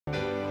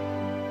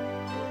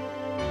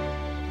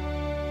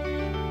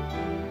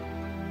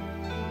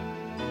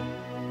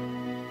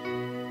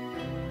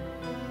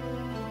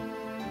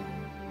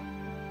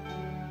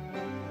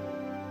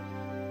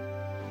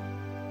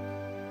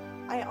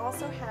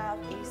also have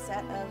a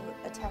set of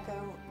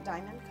Ateco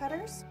diamond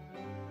cutters,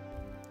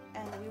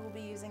 and we will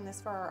be using this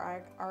for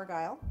our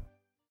Argyle.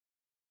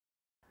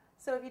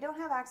 So if you don't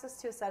have access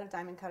to a set of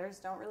diamond cutters,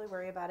 don't really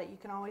worry about it. You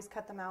can always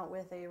cut them out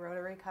with a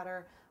rotary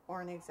cutter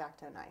or an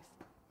X-Acto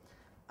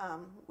knife.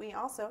 We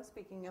also,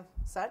 speaking of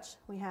such,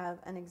 we have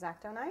an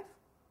X-Acto knife,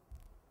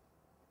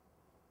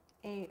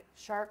 a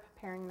sharp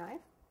paring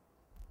knife,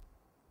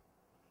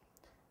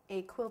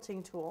 a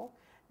quilting tool.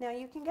 Now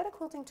you can get a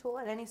quilting tool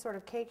at any sort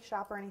of cake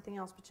shop or anything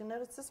else, but you'll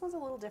notice this one's a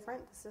little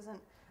different. This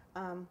isn't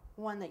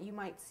one that you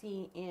might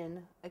see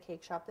in a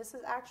cake shop. This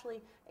is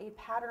actually a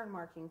pattern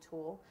marking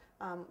tool,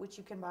 which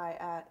you can buy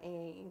at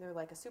either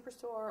like a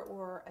superstore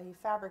or a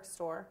fabric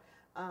store.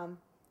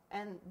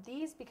 And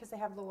these, because they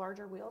have the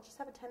larger wheel, just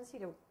have a tendency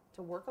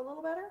to work a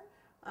little better.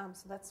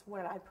 So that's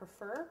what I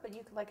prefer. But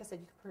you could, like I said,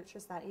 you can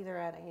purchase that either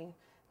at a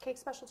cake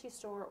specialty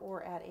store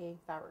or at a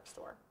fabric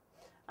store.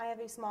 I have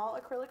a small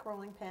acrylic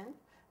rolling pin.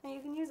 Now you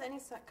can use any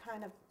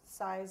kind of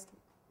sized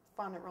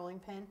fondant rolling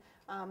pin.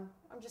 I'm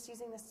just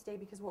using this today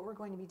because what we're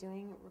going to be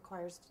doing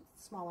requires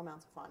small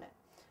amounts of fondant.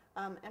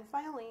 And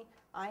finally,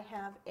 I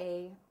have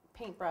a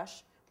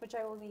paintbrush, which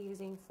I will be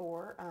using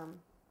for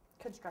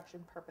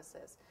construction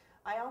purposes.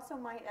 I also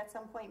might at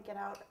some point get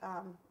out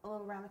a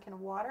little ramekin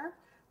of water,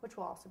 which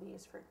will also be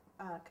used for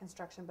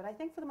construction. But I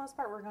think for the most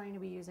part we're going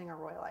to be using our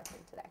royal icing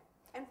today.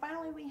 And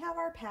finally, we have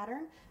our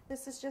pattern.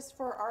 This is just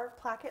for our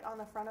placket on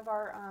the front of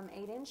our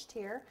 8-inch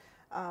tier.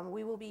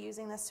 We will be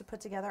using this to put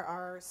together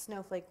our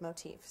snowflake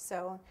motif.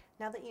 So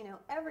now that you know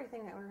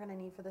everything that we're going to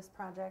need for this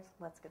project,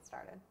 let's get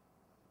started.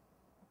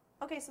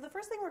 Okay, so the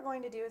first thing we're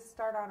going to do is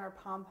start on our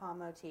pom-pom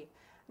motif.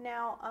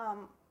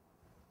 Now,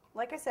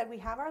 like I said, we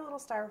have our little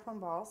styrofoam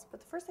balls, but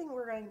the first thing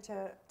we're going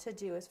to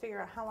do is figure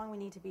out how long we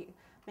need to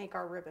make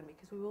our ribbon,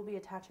 because we will be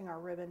attaching our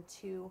ribbon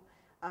to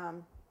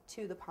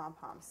the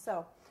pom-poms.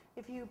 So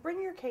if you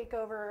bring your cake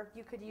over,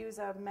 you could use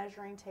a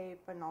measuring tape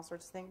and all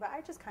sorts of things, but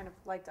I just kind of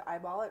like to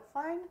eyeball it.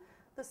 Find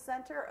the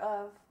center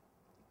of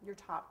your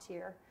top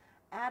tier,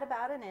 add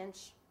about 1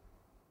 inch,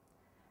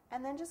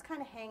 and then just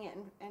kind of hang it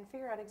and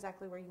figure out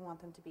exactly where you want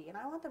them to be. And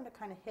I want them to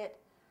kind of hit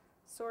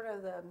sort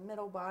of the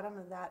middle bottom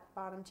of that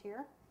bottom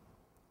tier.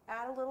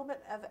 Add a little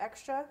bit of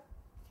extra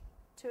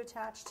to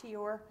attach to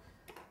your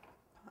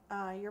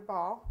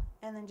ball,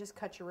 and then just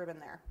cut your ribbon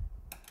there.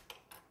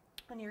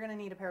 And you're going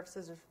to need a pair of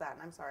scissors for that,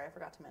 and I'm sorry, I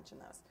forgot to mention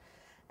those.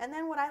 And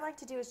then what I like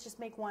to do is just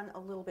make one a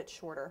little bit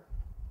shorter.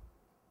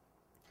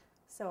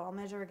 So I'll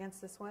measure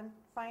against this one.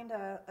 Find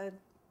a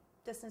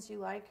distance you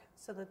like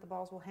so that the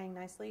balls will hang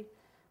nicely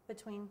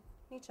between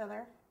each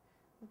other.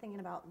 I'm thinking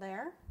about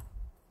there.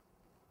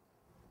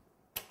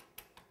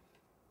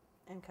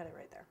 And cut it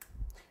right there.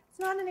 It's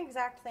not an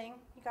exact thing.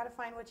 You got to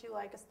find what you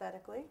like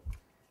aesthetically.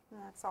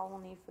 And that's all we'll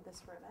need for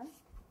this ribbon.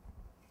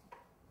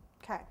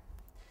 Okay.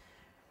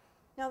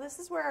 Now this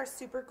is where our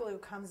super glue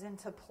comes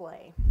into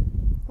play.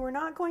 We're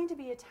not going to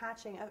be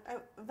attaching,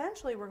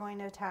 eventually we're going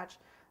to attach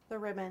the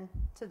ribbon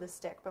to the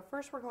stick, but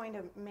first we're going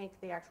to make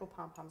the actual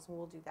pom-poms, and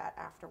we'll do that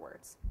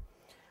afterwards.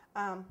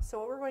 So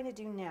what we're going to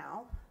do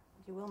now,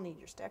 you will need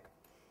your stick,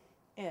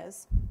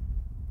 is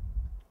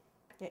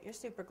get your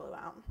super glue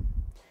out.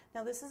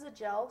 Now this is a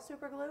gel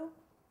super glue,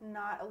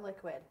 not a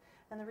liquid.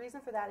 And the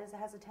reason for that is it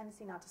has a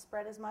tendency not to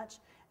spread as much,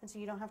 and so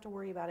you don't have to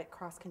worry about it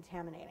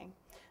cross-contaminating.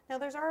 Now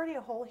there's already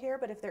a hole here,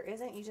 but if there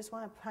isn't, you just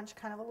want to punch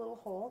kind of a little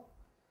hole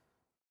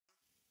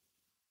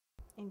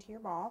into your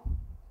ball,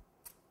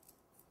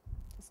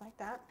 just like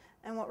that.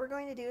 And what we're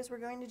going to do is we're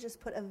going to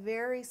just put a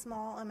very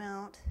small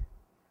amount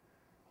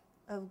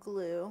of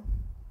glue,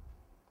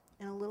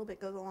 and a little bit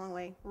goes a long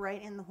way,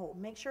 right in the hole.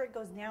 Make sure it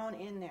goes down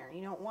in there.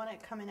 You don't want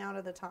it coming out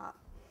of the top.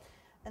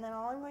 And then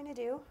all I'm going to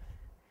do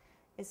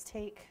is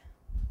take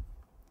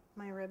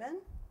my ribbon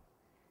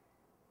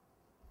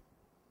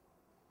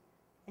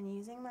and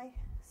using my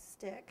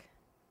stick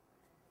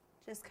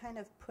just kind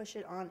of push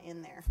it on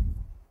in there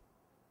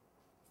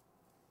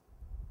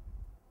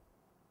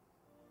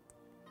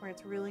where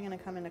it's really going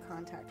to come into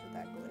contact with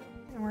that glue.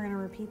 And we're going to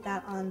repeat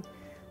that on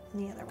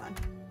the other one.